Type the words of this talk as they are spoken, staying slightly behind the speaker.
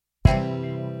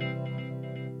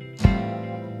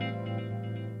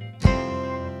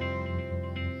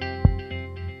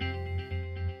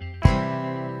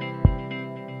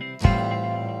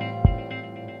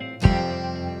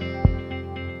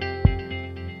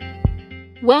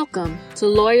Welcome to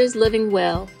Lawyers Living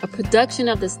Well, a production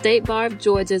of the State Bar of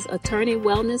Georgia's Attorney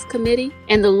Wellness Committee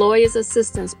and the Lawyers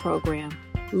Assistance Program.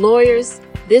 Lawyers,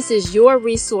 this is your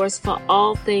resource for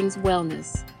all things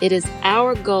wellness. It is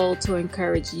our goal to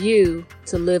encourage you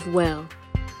to live well.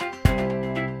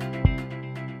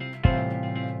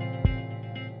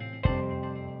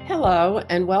 Hello,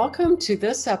 and welcome to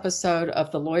this episode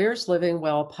of the Lawyers Living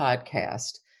Well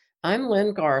podcast. I'm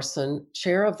Lynn Garson,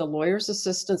 Chair of the Lawyers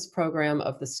Assistance Program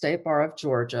of the State Bar of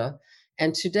Georgia,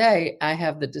 and today I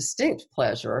have the distinct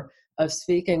pleasure of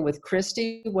speaking with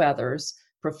Christy Weathers,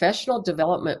 Professional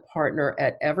Development Partner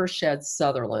at Eversheds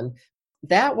Sutherland.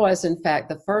 That was, in fact,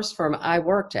 the first firm I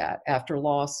worked at after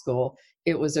law school.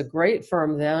 It was a great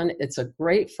firm then. It's a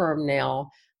great firm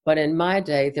now, but in my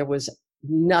day, there was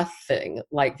nothing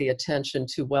like the attention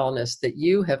to wellness that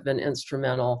you have been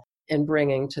instrumental in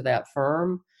bringing to that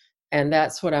firm. And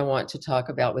that's what I want to talk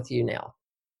about with you now.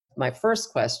 My first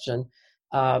question,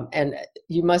 and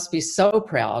you must be so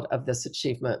proud of this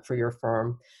achievement for your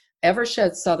firm.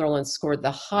 Eversheds Sutherland scored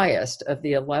the highest of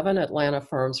the 11 Atlanta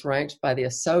firms ranked by the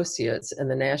Associates in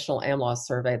the National AmLaw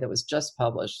Survey that was just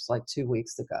published like 2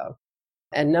 weeks ago,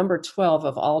 and number 12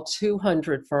 of all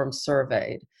 200 firms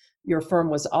surveyed. Your firm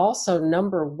was also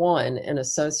number 1 in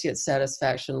associate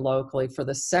satisfaction locally for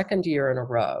the second year in a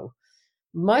row.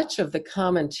 Much of the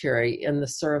commentary in the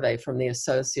survey from the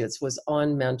associates was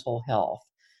on mental health.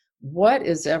 What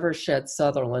is Eversheds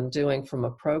Sutherland doing from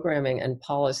a programming and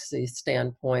policy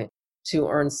standpoint to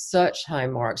earn such high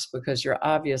marks? Because you're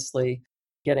obviously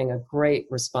getting a great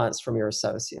response from your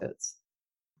associates.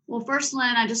 Well, first,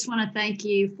 Lynn, I just want to thank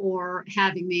you for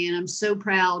having me, and I'm so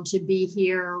proud to be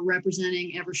here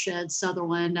representing Eversheds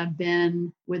Sutherland. I've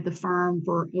been with the firm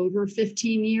for over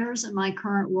 15 years in my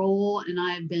current role, and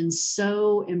I have been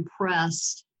so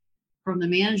impressed from the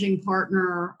managing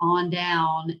partner on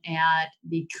down at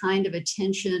the kind of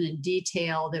attention and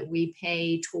detail that we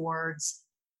pay towards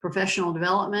professional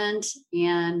development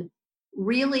and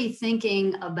really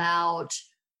thinking about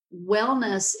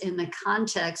wellness in the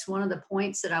context. One of the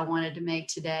points that I wanted to make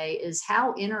today is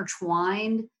how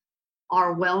intertwined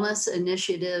our wellness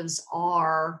initiatives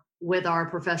are with our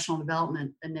professional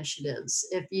development initiatives.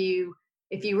 If you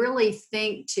really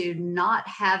think to not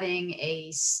having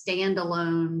a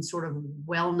standalone sort of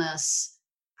wellness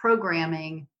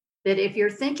programming, that if you're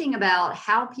thinking about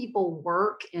how people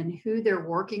work and who they're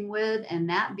working with, and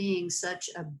that being such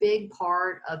a big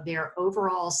part of their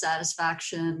overall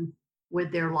satisfaction with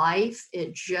their life,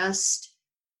 it just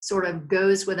sort of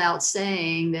goes without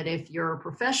saying that if you're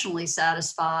professionally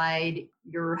satisfied,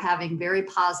 you're having very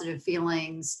positive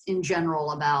feelings in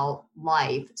general about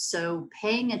life. So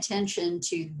paying attention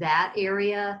to that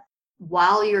area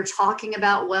while you're talking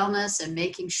about wellness and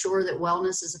making sure that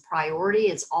wellness is a priority,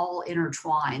 it's all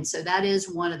intertwined. So that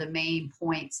is one of the main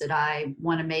points that I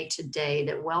want to make today,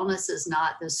 that wellness is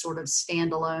not this sort of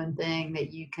standalone thing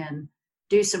that you can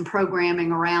do some programming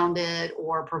around it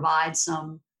or provide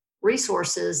some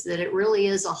resources, that it really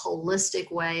is a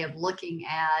holistic way of looking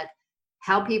at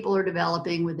how people are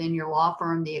developing within your law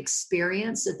firm, the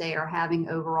experience that they are having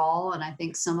overall. And I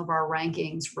think some of our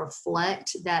rankings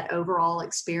reflect that overall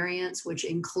experience, which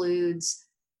includes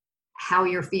how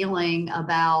you're feeling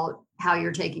about how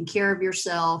you're taking care of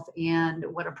yourself and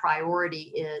what a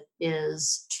priority it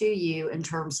is to you in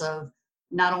terms of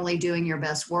not only doing your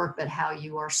best work, but how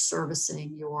you are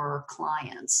servicing your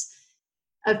clients.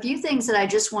 A few things that I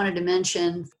just wanted to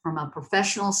mention from a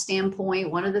professional standpoint.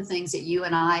 One of the things that you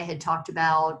and I had talked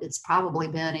about, it's probably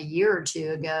been a year or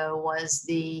two ago, was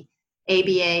the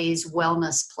ABA's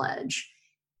Wellness Pledge.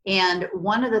 And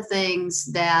one of the things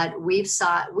that we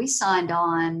signed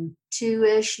on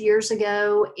 2-ish years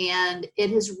ago, and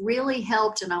it has really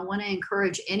helped. And I want to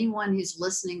encourage anyone who's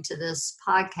listening to this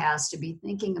podcast to be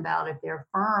thinking about, if their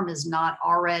firm is not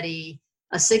already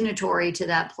a signatory to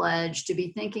that pledge, to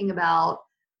be thinking about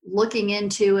looking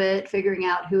into it, figuring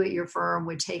out who at your firm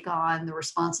would take on the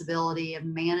responsibility of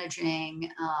managing,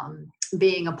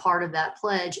 being a part of that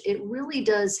pledge. It really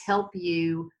does help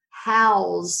you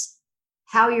house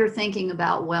how you're thinking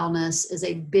about wellness is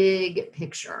a big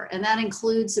picture. And that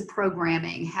includes the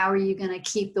programming. How are you going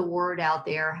to keep the word out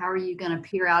there? How are you going to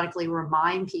periodically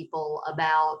remind people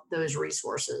about those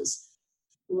resources?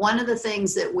 One of the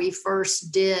things that we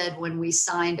first did when we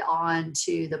signed on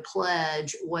to the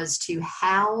pledge was to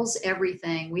house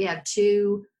everything. We have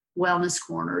 2 wellness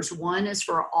corners. One is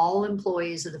for all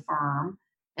employees of the firm,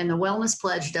 and the wellness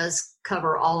pledge does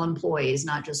cover all employees,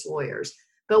 not just lawyers.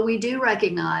 But we do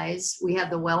recognize we have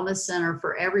the wellness center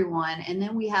for everyone, and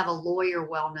then we have a lawyer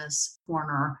wellness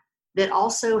corner that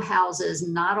also houses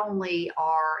not only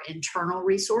our internal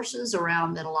resources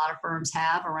around that a lot of firms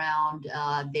have around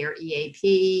their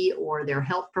EAP or their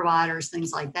health providers,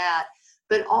 things like that,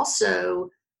 but also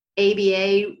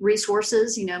ABA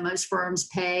resources. Most firms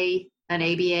pay an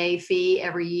ABA fee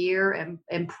every year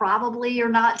and probably are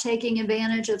not taking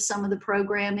advantage of some of the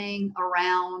programming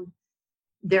around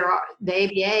the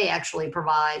ABA actually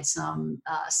provides some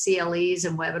CLEs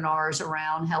and webinars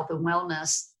around health and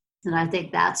wellness. And I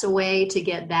think that's a way to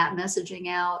get that messaging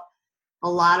out. A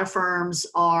lot of firms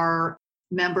are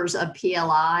members of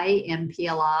PLI, and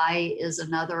PLI is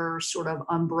another sort of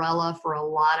umbrella for a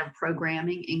lot of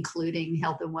programming, including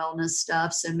health and wellness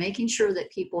stuff. So making sure that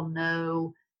people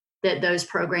know that those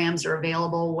programs are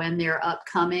available when they're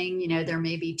upcoming. There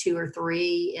may be 2 or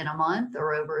 3 in a month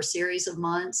or over a series of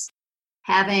months.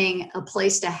 Having a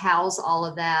place to house all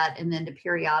of that and then to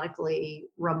periodically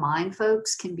remind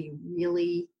folks can be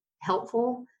really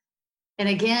helpful. And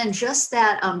again, just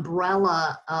that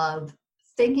umbrella of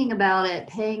thinking about it,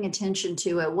 paying attention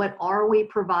to it. What are we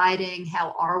providing?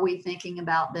 How are we thinking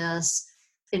about this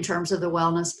in terms of the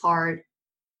wellness part?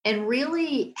 And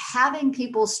really having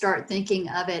people start thinking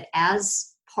of it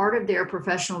as part of their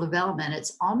professional development.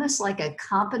 It's almost like a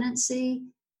competency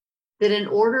that in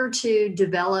order to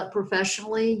develop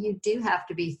professionally, you do have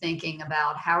to be thinking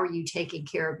about how are you taking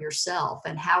care of yourself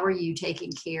and how are you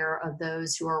taking care of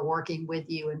those who are working with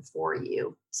you and for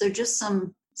you. So just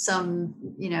some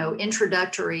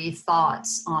introductory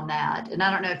thoughts on that. And I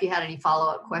don't know if you had any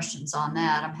follow-up questions on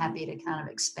that. I'm happy to kind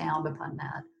of expound upon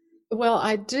that. Well,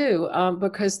 I do,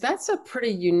 because that's a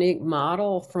pretty unique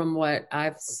model from what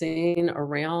I've seen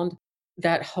around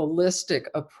that holistic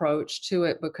approach to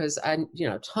it, because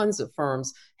tons of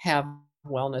firms have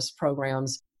wellness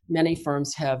programs. Many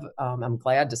firms have, I'm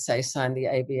glad to say, signed the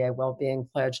ABA Wellbeing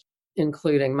Pledge,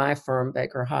 including my firm,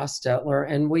 Baker Hostetler.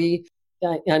 And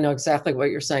I know exactly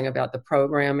what you're saying about the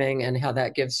programming and how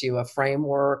that gives you a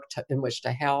framework in which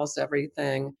to house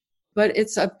everything. But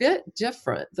it's a bit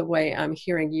different the way I'm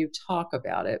hearing you talk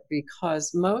about it,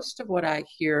 because most of what I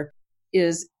hear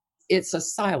is it's a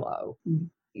silo. Mm-hmm.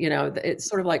 It's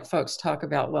sort of like folks talk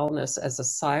about wellness as a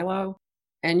silo,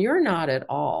 and you're not at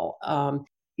all.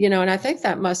 And I think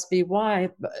that must be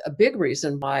a big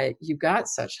reason why you got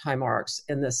such high marks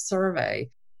in this survey,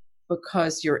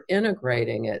 because you're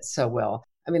integrating it so well.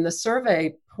 I mean, the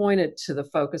survey pointed to the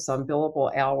focus on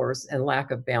billable hours and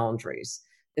lack of boundaries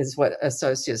is what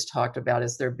associates talked about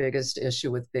as their biggest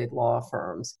issue with big law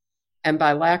firms. And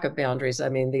by lack of boundaries, I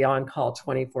mean the on-call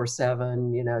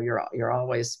 24/7, you're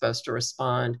always supposed to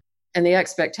respond. And the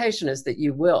expectation is that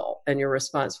you will, and your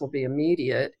response will be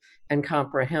immediate and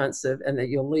comprehensive, and that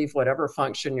you'll leave whatever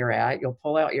function you're at, you'll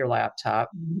pull out your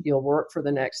laptop, you'll work for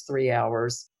the next 3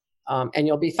 hours, and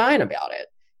you'll be fine about it.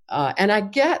 And I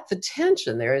get the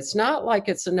tension there. It's not like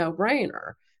it's a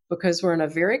no-brainer, because we're in a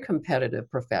very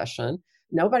competitive profession.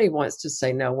 Nobody wants to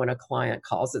say no when a client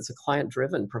calls. It's a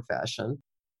client-driven profession.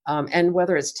 And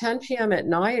whether it's 10 p.m. at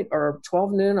night or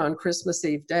 12 noon on Christmas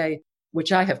Eve day,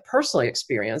 which I have personally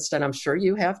experienced, and I'm sure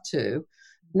you have too,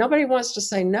 nobody wants to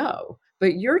say no,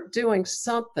 but you're doing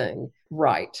something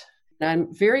right. And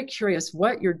I'm very curious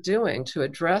what you're doing to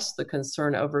address the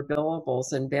concern over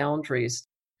billables and boundaries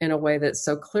in a way that's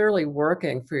so clearly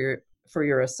working for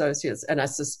your associates. And I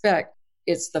suspect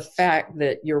it's the fact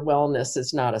that your wellness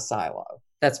is not a silo.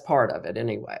 That's part of it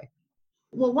anyway.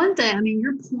 Well, one thing,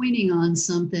 you're pointing on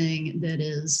something that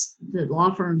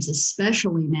law firms,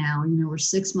 especially now, we're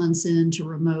 6 months into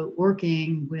remote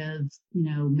working with,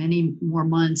 many more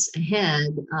months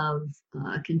ahead of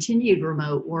continued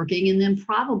remote working, and then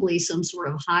probably some sort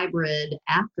of hybrid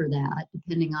after that,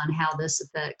 depending on how this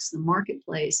affects the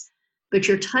marketplace. But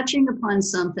you're touching upon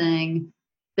something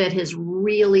that has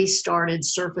really started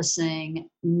surfacing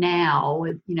now.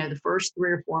 The first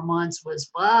 3 or 4 months was,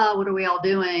 well, what are we all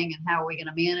doing and how are we going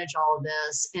to manage all of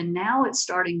this? And now it's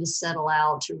starting to settle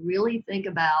out to really think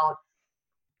about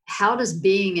how does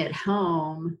being at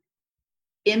home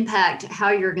impact how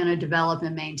you're going to develop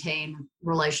and maintain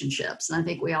relationships. And I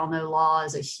think we all know law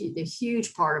is a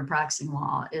huge part of practicing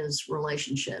law is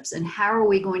relationships. And how are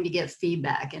we going to get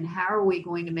feedback? And how are we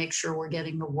going to make sure we're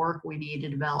getting the work we need to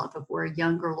develop if we're a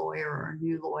younger lawyer or a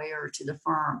new lawyer to the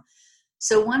firm?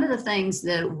 So one of the things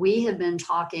that we have been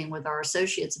talking with our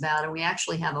associates about, and we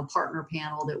actually have a partner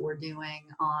panel that we're doing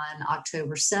on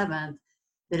October 7th,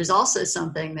 that is also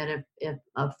something that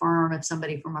if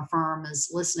somebody from a firm is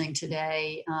listening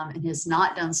today and has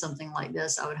not done something like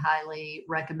this, I would highly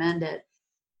recommend it.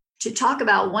 to talk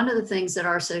about one of the things that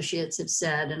our associates have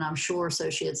said, and I'm sure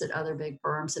associates at other big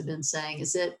firms have been saying,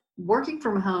 is that working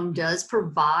from home does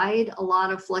provide a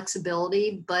lot of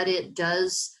flexibility, but it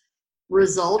does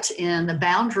result in the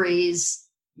boundaries,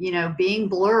 being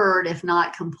blurred, if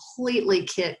not completely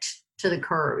kicked to the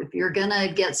curb. If you're going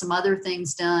to get some other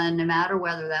things done, no matter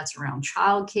whether that's around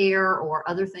childcare or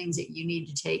other things that you need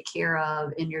to take care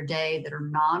of in your day that are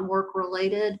non-work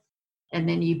related, and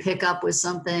then you pick up with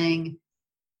something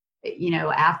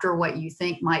after what you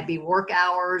think might be work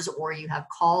hours, or you have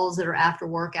calls that are after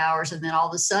work hours, and then all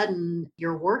of a sudden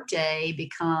your work day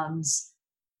becomes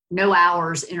no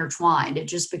hours intertwined. It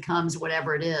just becomes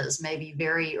whatever it is, maybe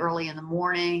very early in the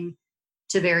morning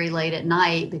to very late at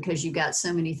night, because you've got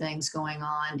so many things going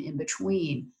on in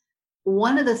between.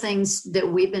 One of the things that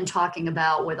we've been talking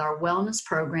about with our wellness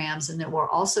programs, and that we're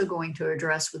also going to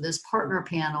address with this partner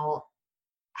panel,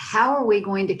 how are we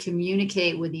going to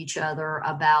communicate with each other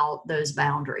about those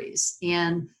boundaries?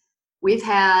 And we've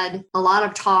had a lot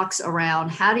of talks around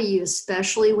how do you,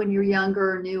 especially when you're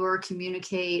younger or newer,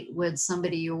 communicate with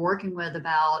somebody you're working with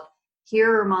about,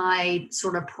 here are my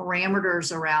sort of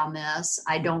parameters around this.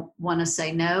 I don't want to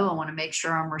say no. I want to make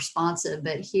sure I'm responsive,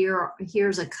 but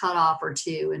here's a cutoff or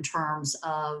two in terms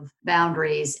of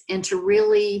boundaries, and to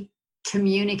really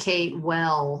communicate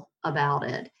well about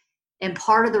it. And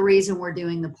part of the reason we're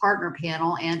doing the partner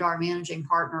panel, and our managing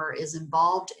partner is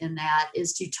involved in that,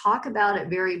 is to talk about it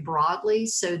very broadly,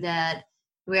 so that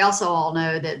we also all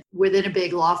know that within a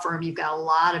big law firm, you've got a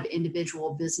lot of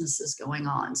individual businesses going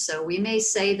on. So we may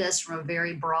say this from a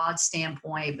very broad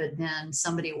standpoint, but then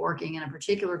somebody working in a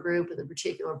particular group with a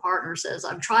particular partner says,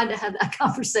 I've tried to have that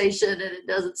conversation and it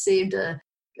doesn't seem to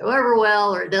go over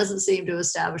well, or it doesn't seem to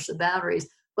establish the boundaries.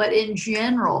 But in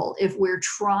general, if we're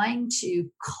trying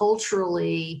to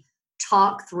culturally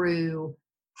talk through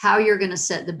how you're going to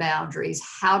set the boundaries,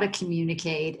 how to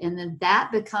communicate, and then that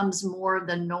becomes more of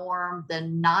the norm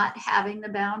than not having the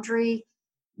boundary,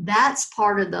 that's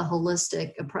part of the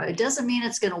holistic approach. It doesn't mean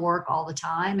it's going to work all the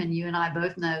time. And you and I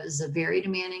both know this is a very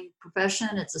demanding profession.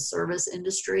 It's a service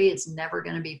industry. It's never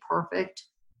going to be perfect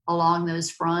along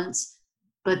those fronts.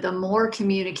 But the more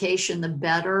communication, the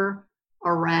better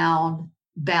around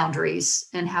boundaries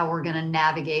and how we're going to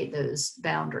navigate those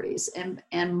boundaries,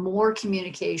 and more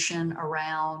communication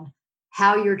around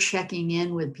how you're checking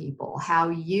in with people, how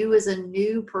you as a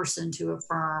new person to a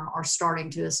firm are starting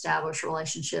to establish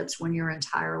relationships when you're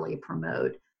entirely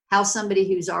promote, how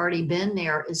somebody who's already been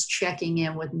there is checking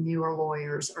in with newer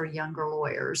lawyers or younger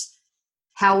lawyers,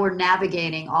 how we're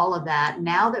navigating all of that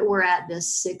now that we're at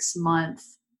this 6-month,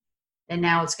 and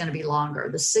now it's going to be longer.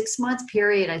 The 6-month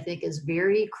period, I think, is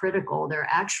very critical. There are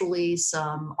actually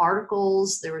some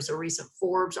articles. There was a recent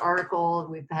Forbes article.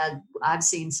 I've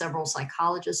seen several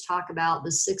psychologists talk about the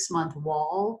 6-month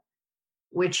wall,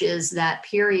 which is that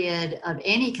period of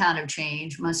any kind of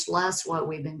change, much less what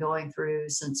we've been going through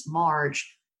since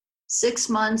March. 6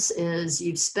 months is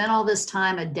you've spent all this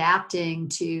time adapting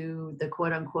to the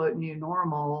quote unquote new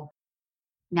normal.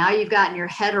 Now you've gotten your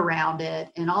head around it,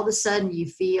 and all of a sudden you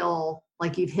feel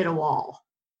like you've hit a wall.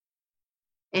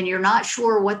 And you're not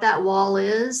sure what that wall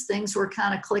is. Things were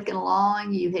kind of clicking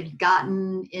along. You had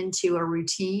gotten into a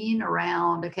routine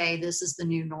around, okay, this is the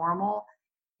new normal.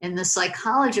 And the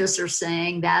psychologists are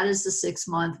saying that is the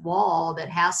 6-month wall that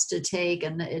has to take,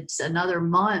 and it's another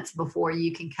month before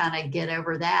you can kind of get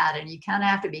over that. And you kind of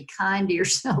have to be kind to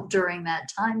yourself during that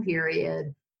time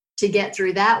period to get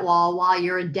through that wall while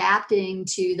you're adapting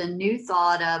to the new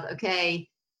thought of, okay,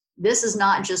 this is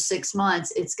not just 6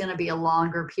 months, it's going to be a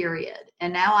longer period.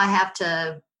 And now I have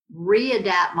to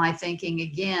readapt my thinking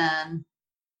again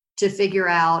to figure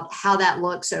out how that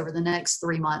looks over the next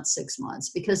 3 months, 6 months,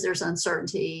 because there's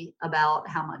uncertainty about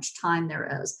how much time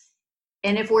there is.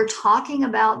 And if we're talking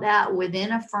about that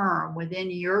within a firm,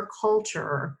 within your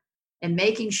culture, and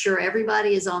making sure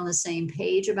everybody is on the same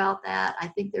page about that, I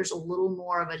think there's a little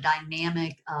more of a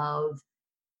dynamic of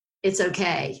it's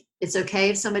okay. It's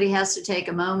okay if somebody has to take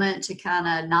a moment to kind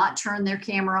of not turn their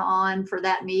camera on for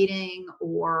that meeting,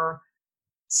 or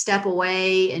step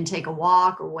away and take a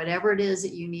walk, or whatever it is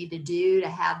that you need to do to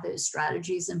have those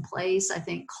strategies in place. I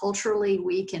think culturally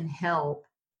we can help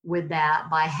with that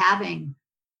by having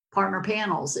partner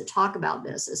panels that talk about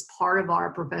this as part of our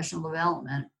professional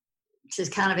development, to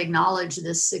kind of acknowledge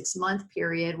this 6-month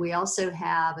period. We also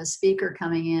have a speaker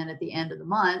coming in at the end of the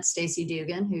month, Stacey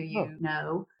Dugan, who you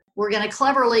know. We're going to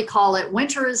cleverly call it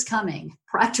Winter is Coming,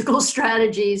 Practical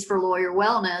Strategies for Lawyer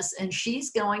Wellness. And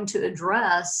she's going to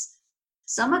address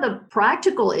some of the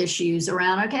practical issues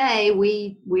around, okay,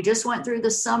 we just went through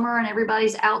the summer and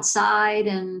everybody's outside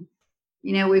and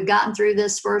we've gotten through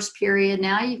this first period.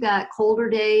 Now you've got colder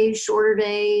days, shorter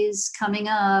days coming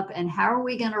up. And how are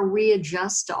we going to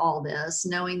readjust to all this,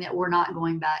 knowing that we're not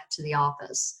going back to the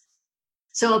office?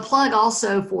 So a plug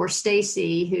also for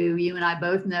Stacy, who you and I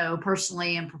both know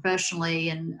personally and professionally.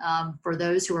 And for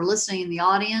those who are listening in the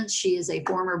audience, she is a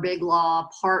former Big Law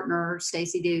partner,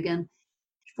 Stacy Dugan,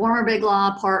 former Big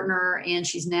Law partner, and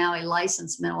she's now a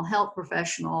licensed mental health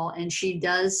professional. And she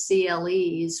does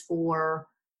CLEs for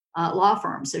law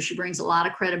firms. So she brings a lot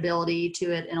of credibility to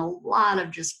it and a lot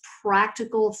of just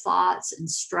practical thoughts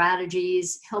and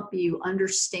strategies, help you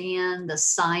understand the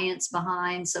science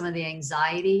behind some of the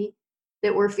anxiety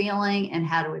that we're feeling and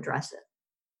how to address it.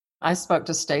 I spoke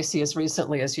to Stacy as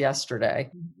recently as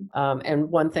yesterday. And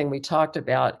one thing we talked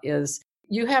about is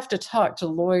you have to talk to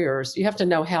lawyers. You have to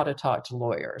know how to talk to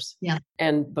lawyers. Yeah.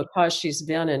 And because she's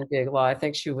been in Big Law, I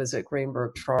think she was at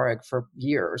Greenberg Traurig for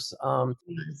years.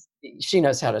 She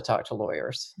knows how to talk to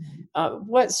lawyers.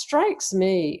 What strikes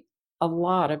me a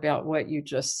lot about what you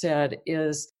just said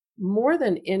is more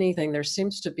than anything, there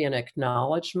seems to be an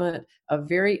acknowledgement, a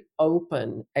very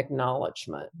open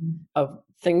acknowledgement of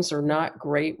things are not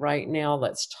great right now.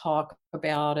 Let's talk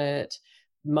about it.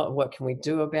 What can we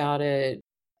do about it?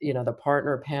 The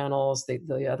partner panels,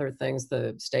 the other things,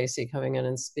 the Stacy coming in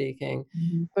and speaking,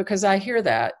 because I hear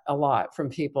that a lot from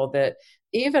people that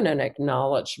even an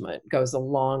acknowledgement goes a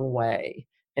long way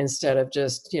instead of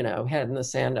just, head in the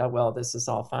sand. Oh, well, this is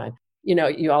all fine.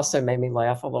 You also made me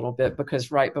laugh a little bit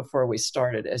because right before we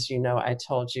started, as you know, I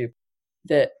told you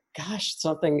that, gosh,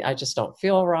 something I just don't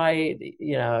feel right,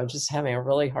 just having a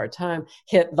really hard time,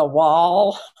 hit the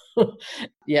wall.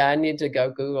 Yeah, I need to go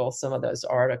Google some of those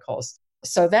articles.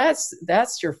 So that's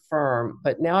your firm.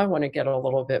 But now I want to get a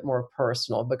little bit more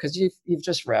personal because you've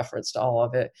just referenced all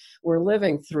of it. We're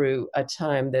living through a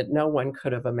time that no one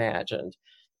could have imagined.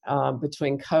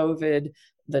 Between COVID,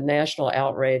 the national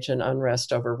outrage and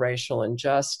unrest over racial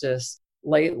injustice,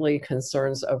 lately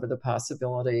concerns over the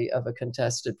possibility of a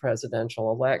contested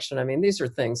presidential election. I mean, these are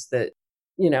things that,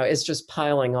 it's just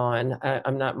piling on.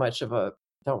 I'm not much of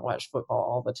don't watch football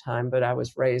all the time, but I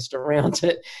was raised around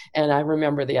it. And I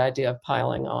remember the idea of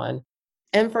piling on.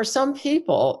 And for some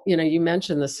people, you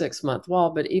mentioned the 6-month wall,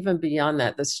 but even beyond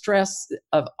that, the stress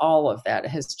of all of that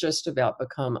has just about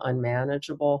become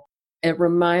unmanageable. It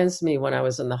reminds me when I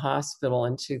was in the hospital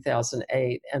in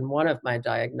 2008, and one of my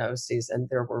diagnoses, and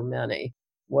there were many,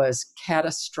 was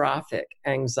catastrophic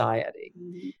anxiety.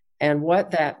 And what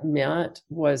that meant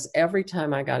was every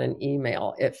time I got an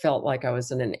email, it felt like I was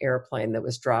in an airplane that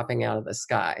was dropping out of the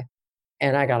sky.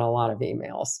 And I got a lot of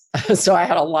emails. So I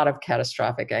had a lot of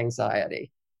catastrophic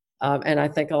anxiety. And I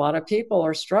think a lot of people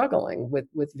are struggling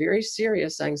with very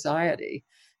serious anxiety.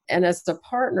 And as a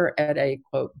partner at a,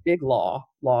 quote, big law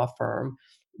firm,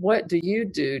 what do you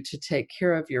do to take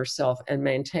care of yourself and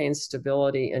maintain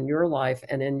stability in your life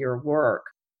and in your work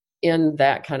in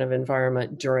that kind of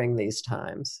environment during these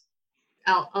times?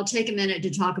 I'll take a minute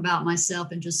to talk about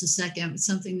myself in just a second.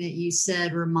 Something that you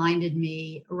said reminded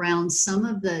me around some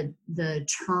of the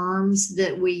terms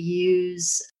that we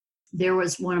use. There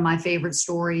was one of my favorite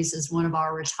stories is one of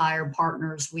our retired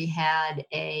partners. We had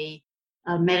a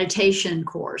meditation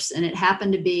course, and it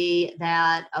happened to be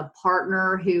that a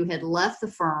partner who had left the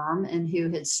firm and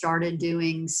who had started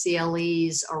doing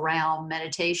CLEs around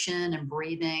meditation and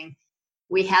breathing,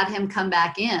 we had him come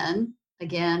back in.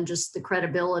 Again, just the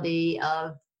credibility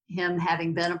of him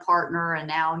having been a partner, and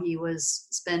now he was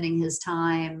spending his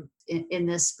time in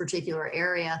this particular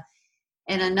area.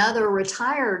 And another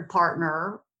retired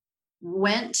partner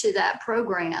went to that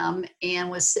program and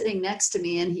was sitting next to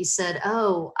me, and he said,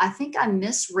 "Oh, I think I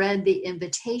misread the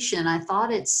invitation. I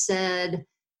thought it said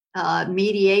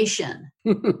mediation."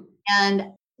 And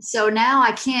so now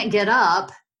I can't get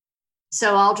up.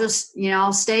 So I'll just,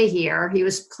 I'll stay here. He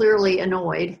was clearly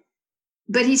annoyed.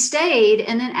 But he stayed,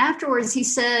 and then afterwards he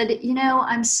said,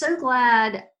 "I'm so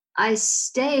glad I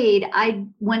stayed.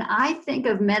 When I think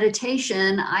of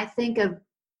meditation, I think of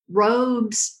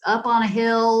robes up on a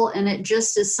hill, and it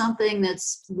just is something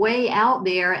that's way out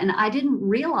there, and I didn't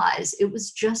realize it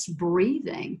was just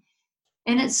breathing."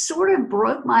 And it sort of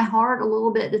broke my heart a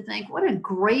little bit to think what a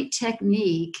great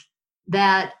technique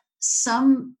that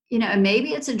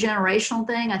maybe it's a generational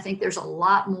thing. I think there's a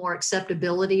lot more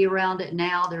acceptability around it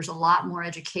now. There's a lot more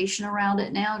education around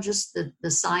it now, just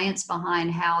the science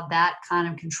behind how that kind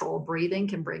of controlled breathing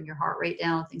can bring your heart rate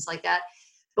down, things like that.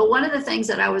 But one of the things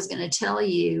that I was going to tell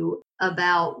you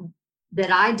about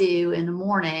that I do in the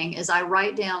morning is I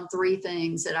write down 3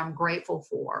 things that I'm grateful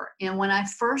for. And when I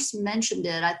first mentioned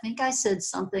it, I think I said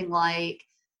something like,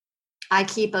 I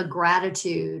keep a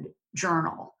gratitude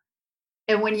journal.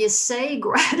 And when you say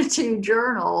gratitude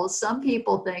journal, some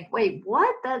people think, wait,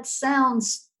 what? That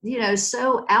sounds,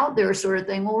 so out there sort of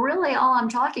thing. Well, really, all I'm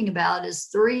talking about is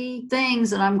 3 things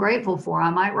that I'm grateful for. I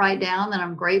might write down that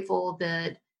I'm grateful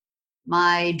that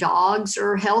my dogs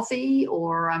are healthy,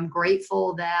 or I'm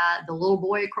grateful that the little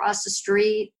boy across the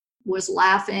street was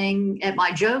laughing at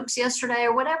my jokes yesterday,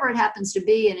 or whatever it happens to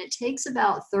be. And it takes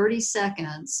about 30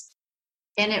 seconds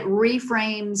and it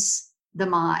reframes the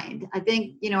mind. I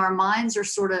think, our minds are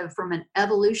sort of, from an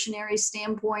evolutionary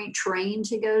standpoint, trained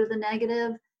to go to the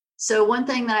negative. So one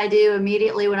thing that I do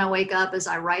immediately when I wake up is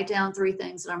I write down 3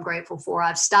 things that I'm grateful for.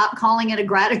 I've stopped calling it a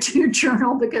gratitude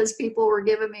journal because people were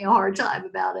giving me a hard time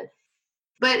about it.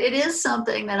 But it is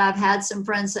something that I've had some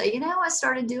friends say, I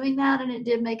started doing that and it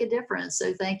did make a difference.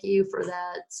 So thank you for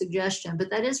that suggestion. But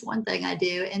that is one thing I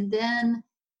do. And then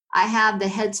I have the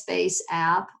Headspace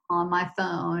app on my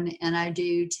phone, and I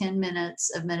do 10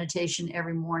 minutes of meditation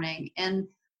every morning. And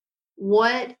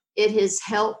what it has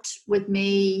helped with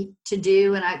me to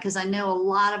do, and because I know a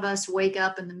lot of us wake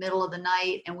up in the middle of the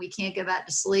night and we can't go back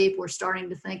to sleep. We're starting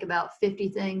to think about 50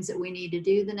 things that we need to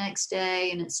do the next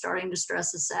day, and it's starting to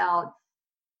stress us out.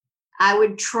 I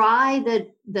would try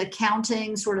the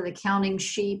counting, sort of the counting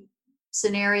sheep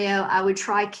scenario. I would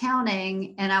try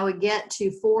counting, and I would get to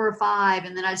 4 or 5,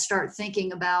 and then I'd start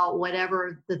thinking about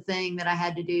whatever the thing that I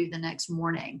had to do the next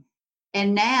morning.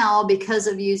 And now, because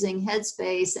of using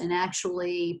Headspace and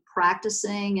actually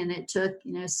practicing, and it took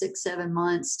 6-7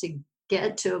 months to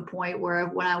get to a point where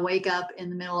when I wake up in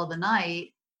the middle of the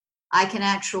night, I can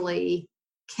actually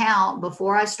count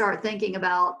before I start thinking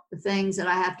about the things that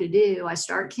I have to do. I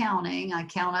start counting, I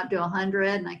count up to 100,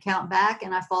 and I count back,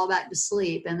 and I fall back to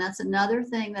sleep. And that's another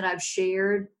thing that I've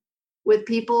shared with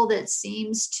people that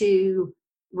seems to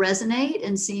resonate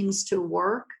and seems to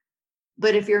work.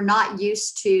 But if you're not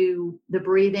used to the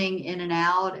breathing in and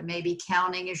out, and maybe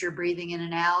counting as you're breathing in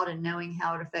and out and knowing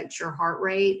how it affects your heart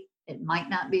rate, it might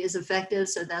not be as effective.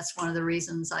 So that's one of the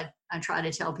reasons I try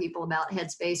to tell people about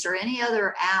Headspace or any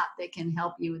other app that can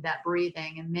help you with that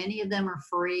breathing. And many of them are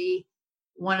free.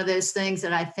 One of those things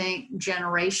that I think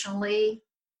generationally,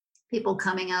 people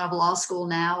coming out of law school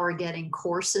now are getting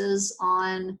courses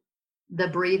on the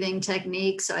breathing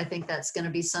technique. So I think that's going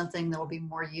to be something that will be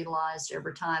more utilized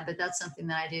over time. But that's something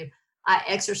that I do. I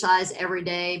exercise every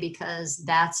day because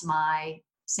that's my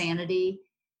sanity.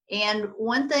 And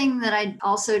one thing that I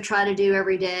also try to do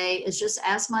every day is just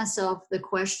ask myself the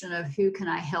question of who can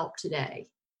I help today?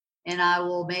 And I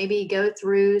will maybe go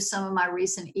through some of my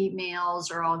recent emails,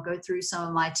 or I'll go through some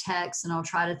of my texts, and I'll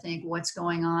try to think what's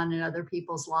going on in other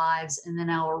people's lives. And then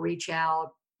I will reach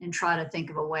out and try to think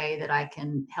of a way that I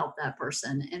can help that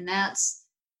person. And that's,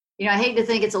 I hate to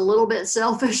think it's a little bit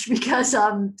selfish because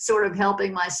I'm sort of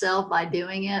helping myself by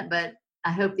doing it, but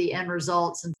I hope the end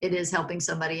result, since it is helping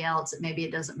somebody else, maybe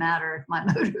it doesn't matter if my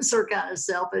motives are kind of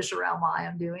selfish around why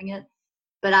I'm doing it.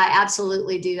 But I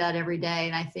absolutely do that every day.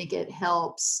 And I think it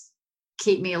helps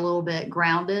keep me a little bit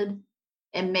grounded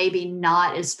and maybe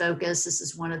not as focused. This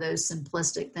is one of those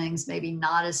simplistic things, maybe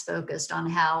not as focused on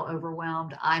how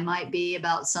overwhelmed I might be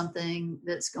about something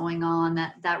that's going on.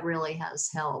 That really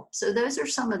has helped. So those are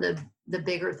some of the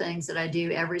bigger things that I do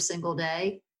every single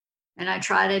day. And I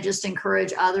try to just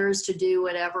encourage others to do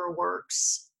whatever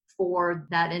works for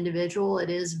that individual. It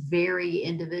is very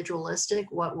individualistic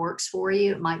what works for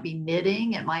you. It might be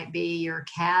knitting. It might be your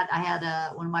cat. I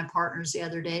had one of my partners the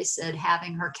other day said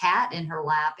having her cat in her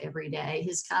lap every day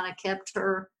has kind of kept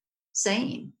her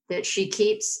sane, that she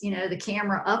keeps, the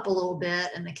camera up a little bit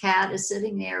and the cat is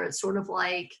sitting there. It's sort of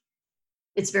like,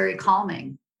 it's very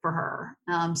calming for her.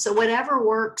 So whatever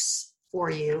works for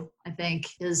you, I think,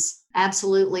 is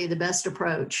absolutely the best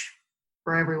approach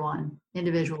for everyone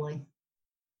individually.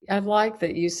 I like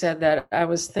that you said that. I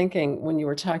was thinking when you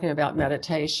were talking about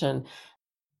meditation,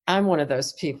 I'm one of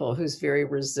those people who's very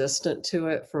resistant to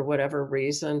it for whatever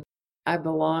reason. I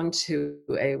belong to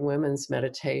a women's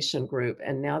meditation group,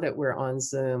 and now that we're on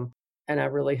Zoom, and I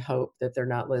really hope that they're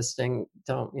not listening,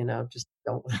 don't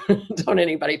don't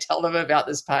anybody tell them about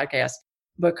this podcast.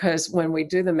 Because when we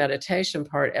do the meditation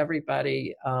part,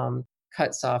 everybody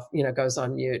cuts off, goes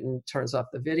on mute and turns off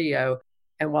the video.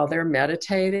 And while they're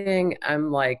meditating, I'm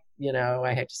like,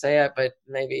 I hate to say it, but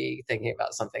maybe thinking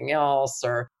about something else,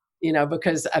 or,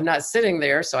 because I'm not sitting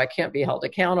there, so I can't be held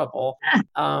accountable.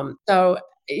 But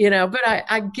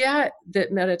I get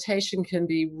that meditation can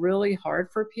be really hard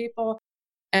for people.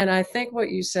 And I think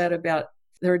what you said about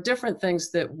there are different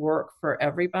things that work for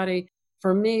everybody.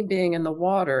 For me, being in the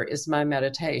water is my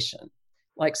meditation.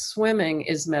 Like swimming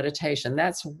is meditation.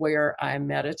 That's where I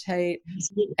meditate.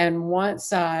 And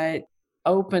once I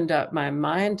opened up my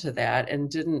mind to that and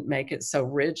didn't make it so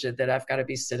rigid that I've got to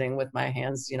be sitting with my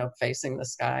hands, facing the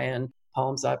sky and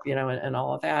palms up, and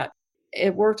all of that.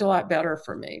 It worked a lot better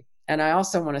for me. And I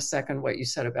also want to second what you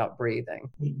said about breathing.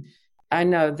 Mm-hmm. I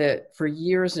know that for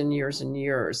years and years and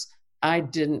years, I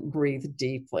didn't breathe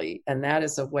deeply. And that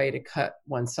is a way to cut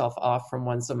oneself off from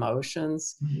one's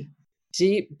emotions. Mm-hmm.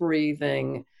 Deep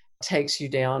breathing takes you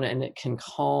down and it can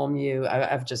calm you.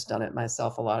 I've just done it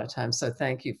myself a lot of times. So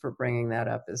thank you for bringing that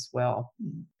up as well.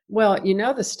 Mm-hmm. Well,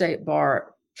 the State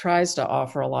Bar tries to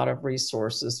offer a lot of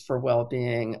resources for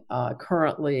well-being.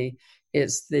 Currently,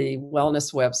 it's the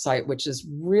wellness website, which is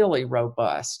really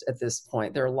robust at this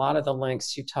point. There are a lot of the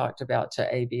links you talked about to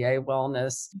ABA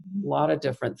wellness, a lot of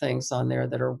different things on there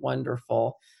that are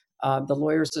wonderful. The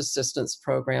Lawyers Assistance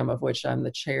Program, of which I'm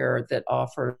the chair, that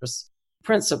offers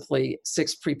principally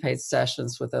 6 prepaid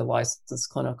sessions with a licensed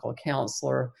clinical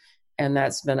counselor. And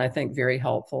that's been, I think, very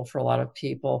helpful for a lot of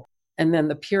people. And then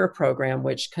the peer program,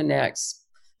 which connects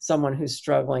someone who's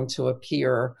struggling to a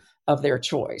peer of their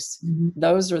choice. Mm-hmm.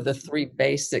 Those are the 3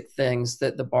 basic things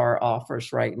that the bar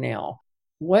offers right now.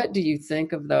 What do you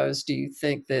think of those? Do you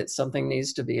think that something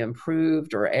needs to be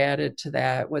improved or added to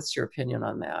that? What's your opinion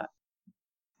on that?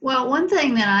 Well, one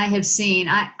thing that I have seen,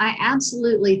 I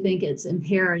absolutely think it's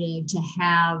imperative to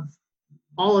have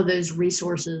all of those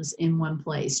resources in one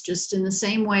place, just in the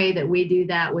same way that we do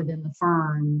that within the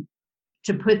firm.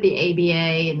 To put the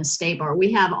ABA and the State Bar,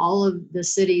 we have all of the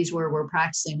cities where we're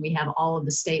practicing, we have all of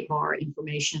the State Bar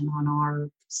information on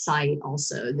our site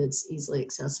also that's easily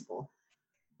accessible.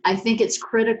 I think it's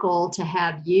critical to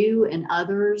have you and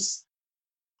others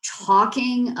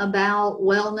talking about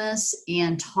wellness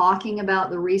and talking about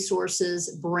the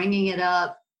resources, bringing it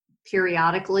up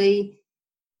periodically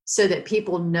so that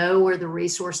people know where the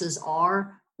resources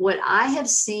are. What I have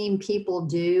seen people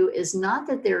do is not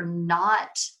that they're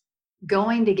not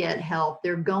going to get help,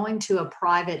 they're going to a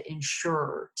private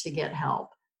insurer to get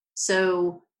help.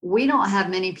 So we don't have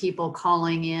many people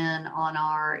calling in on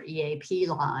our EAP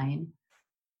line.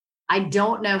 I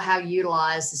don't know how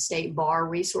utilized the State Bar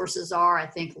resources are. I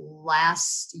think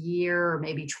last year, or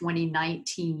maybe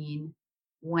 2019,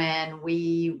 when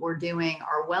we were doing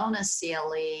our wellness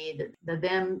CLE, the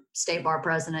then State Bar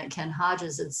President, Ken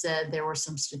Hodges, had said there were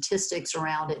some statistics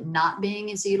around it not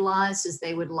being as utilized as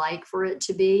they would like for it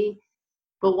to be.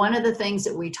 But one of the things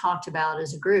that we talked about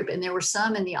as a group, and there were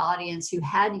some in the audience who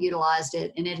had utilized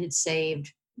it and it had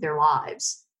saved their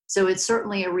lives. So it's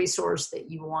certainly a resource that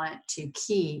you want to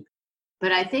keep.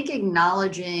 But I think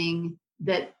acknowledging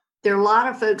that there are a lot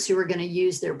of folks who are going to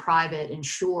use their private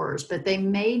insurers, but they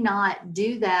may not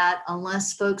do that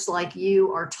unless folks like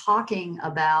you are talking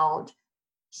about,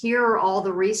 here are all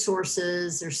the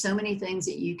resources. There's so many things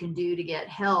that you can do to get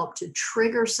help, to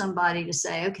trigger somebody to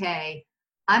say, okay,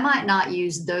 I might not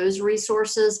use those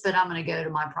resources, but I'm going to go to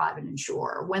my private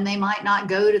insurer. When they might not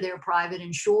go to their private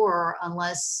insurer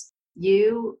unless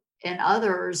you and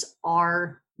others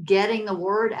are getting the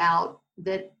word out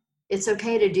that it's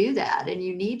okay to do that and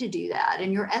you need to do that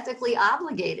and you're ethically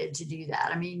obligated to do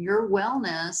that. I mean, your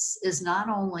wellness is not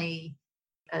only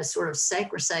a sort of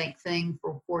sacrosanct thing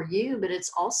for you, but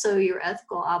it's also your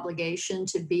ethical obligation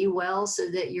to be well so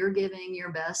that you're giving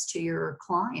your best to your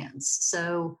clients.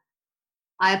 So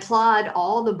I applaud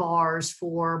all the bars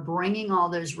for bringing all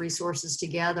those resources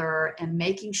together and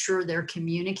making sure they're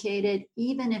communicated,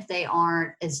 even if they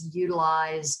aren't as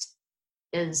utilized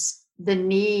as the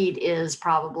need is,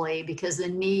 probably because the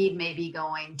need may be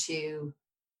going to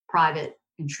private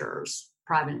insurers,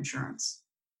 private insurance.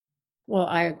 Well,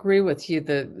 I agree with you.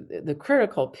 The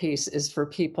critical piece is for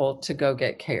people to go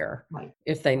get care, right,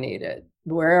 if they need it,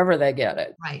 wherever they get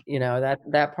it. Right.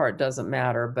 That part doesn't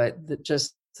matter, but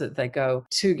just that they go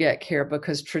to get care,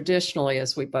 because traditionally,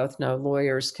 as we both know,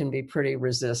 lawyers can be pretty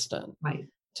resistant right.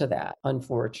 to that,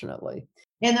 unfortunately.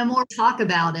 And the more talk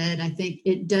about it, I think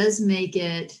it does make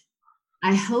it,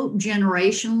 I hope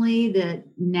generationally, that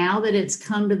now that it's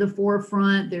come to the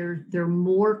forefront, there are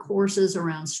more courses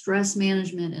around stress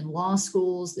management in law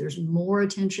schools. There's more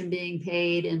attention being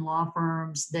paid in law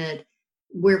firms, that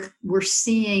we're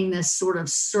seeing this sort of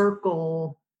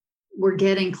circle. We're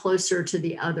getting closer to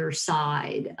the other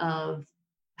side of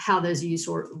how those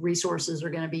resources are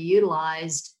going to be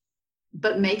utilized,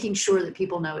 but making sure that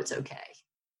people know it's okay.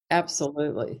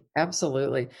 Absolutely.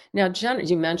 Absolutely. Now,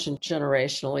 you mentioned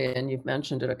generationally, and you've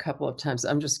mentioned it a couple of times.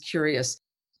 I'm just curious.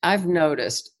 I've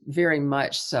noticed very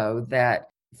much so that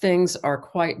things are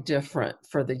quite different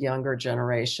for the younger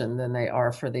generation than they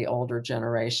are for the older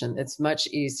generation. It's much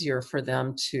easier for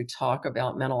them to talk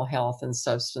about mental health and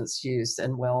substance use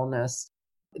and wellness.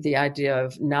 The idea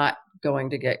of not going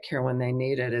to get care when they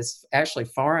need it is actually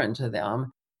foreign to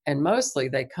them. And mostly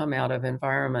they come out of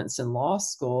environments in law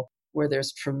school where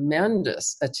there's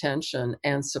tremendous attention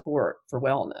and support for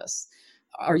wellness.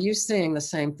 Are you seeing the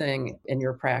same thing in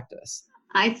your practice?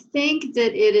 I think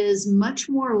that it is much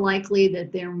more likely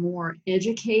that they're more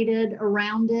educated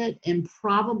around it and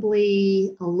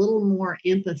probably a little more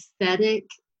empathetic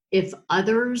if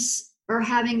others are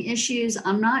having issues.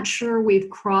 I'm not sure we've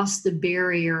crossed the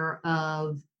barrier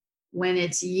of when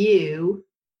it's you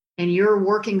and you're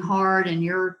working hard and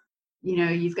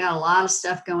you've got a lot of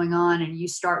stuff going on and you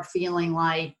start feeling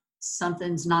like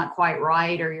something's not quite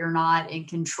right or you're not in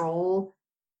control.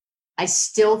 I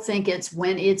still think it's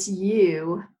when it's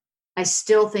you, I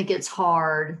still think it's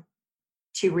hard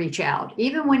to reach out.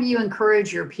 Even when you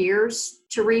encourage your peers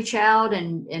to reach out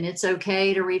and it's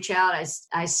okay to reach out,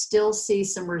 I still see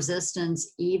some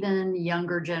resistance, even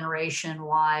younger generation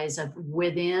wise, of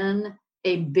within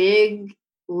a big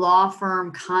law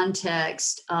firm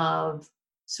context of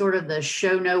sort of the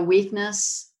show no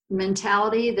weakness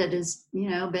mentality that has,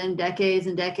 been decades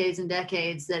and decades and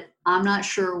decades, that I'm not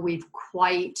sure we've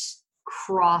quite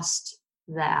crossed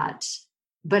that.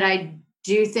 But I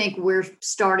do think we're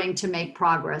starting to make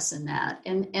progress in that.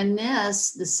 And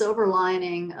the silver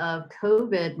lining of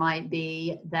COVID might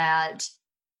be that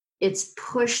it's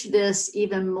pushed this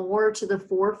even more to the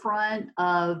forefront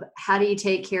of how do you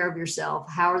take care of yourself?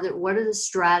 What are the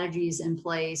strategies in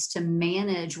place to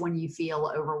manage when you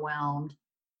feel overwhelmed?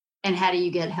 And how do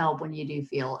you get help when you do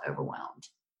feel overwhelmed?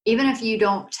 Even if you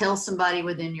don't tell somebody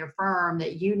within your firm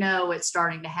that it's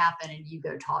starting to happen and you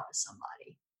go talk to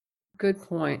somebody. Good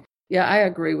point. Yeah, I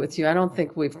agree with you. I don't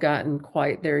think we've gotten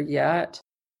quite there yet.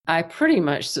 I pretty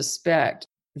much suspect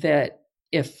that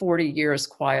if 40 years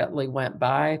quietly went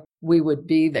by, we would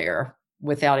be there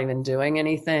without even doing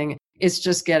anything. It's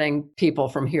just getting people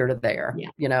from here to there,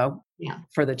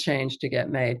 for the change to get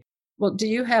made. Well, do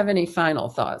you have any final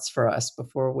thoughts for us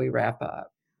before we wrap up?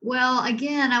 Well,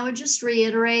 again, I would just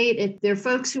reiterate, if there are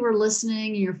folks who are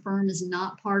listening and your firm is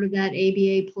not part of that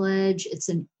ABA pledge, it's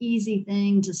an easy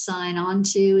thing to sign on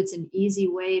to. It's an easy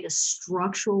way to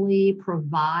structurally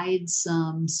provide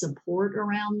some support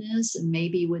around this, and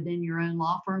maybe within your own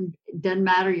law firm. It doesn't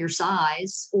matter your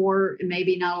size, or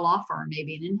maybe not a law firm,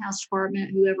 maybe an in-house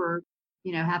department, whoever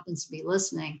happens to be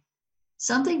listening.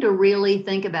 Something to really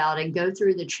think about and go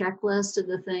through the checklist of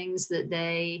the things that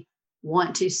they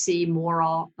want to see more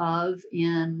of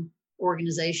in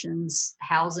organizations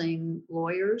housing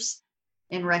lawyers,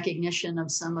 in recognition of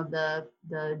some of the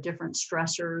different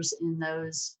stressors in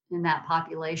that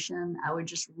population. I would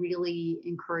just really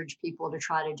encourage people to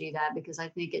try to do that, because I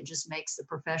think it just makes the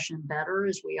profession better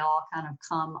as we all kind of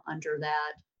come under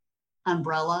that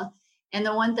umbrella. And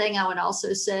the one thing I would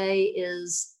also say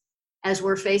is, as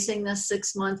we're facing this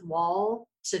 6-month wall,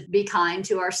 to be kind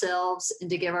to ourselves and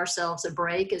to give ourselves a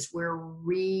break as we're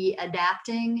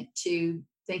readapting to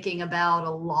thinking about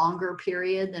a longer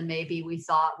period than maybe we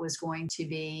thought was going to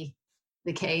be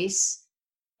the case.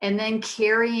 And then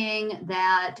carrying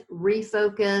that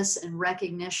refocus and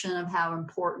recognition of how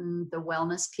important the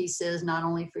wellness piece is, not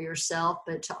only for yourself,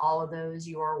 but to all of those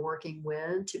you are working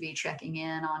with, to be checking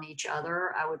in on each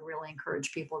other. I would really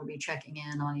encourage people to be checking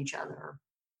in on each other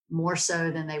more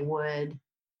so than they would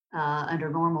under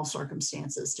normal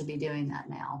circumstances, to be doing that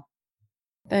now.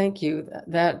 Thank you.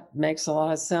 That makes a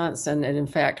lot of sense. And it, in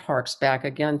fact, harks back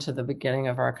again to the beginning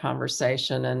of our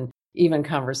conversation, and even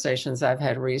conversations I've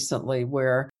had recently,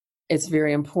 where it's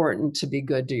very important to be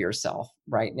good to yourself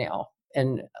right now.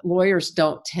 And lawyers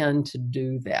don't tend to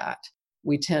do that.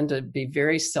 We tend to be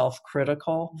very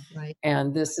self-critical. Right.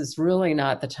 And this is really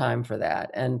not the time for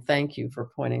that. And thank you for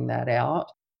pointing that out.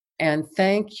 And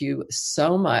thank you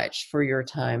so much for your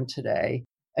time today.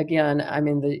 Again, I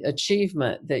mean, the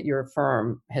achievement that your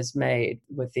firm has made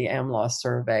with the AmLaw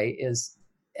survey is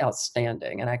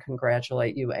outstanding, and I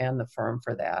congratulate you and the firm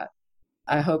for that.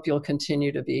 I hope you'll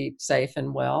continue to be safe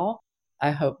and well. I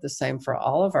hope the same for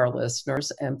all of our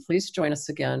listeners, and please join us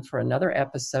again for another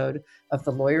episode of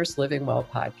the Lawyers Living Well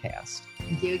podcast.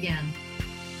 Thank you again.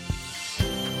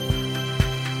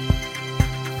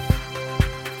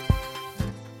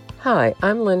 Hi,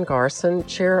 I'm Lynn Garson,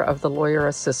 Chair of the Lawyer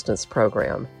Assistance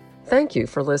Program. Thank you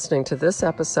for listening to this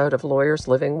episode of Lawyers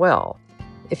Living Well.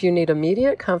 If you need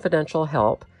immediate confidential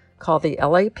help, call the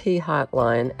LAP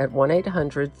hotline at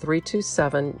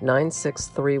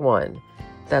 1-800-327-9631.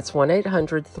 That's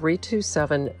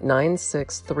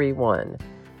 1-800-327-9631.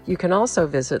 You can also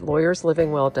visit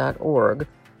lawyerslivingwell.org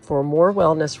for more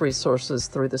wellness resources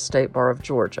through the State Bar of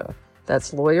Georgia.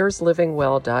 That's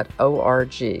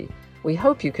lawyerslivingwell.org. We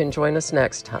hope you can join us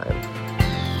next time.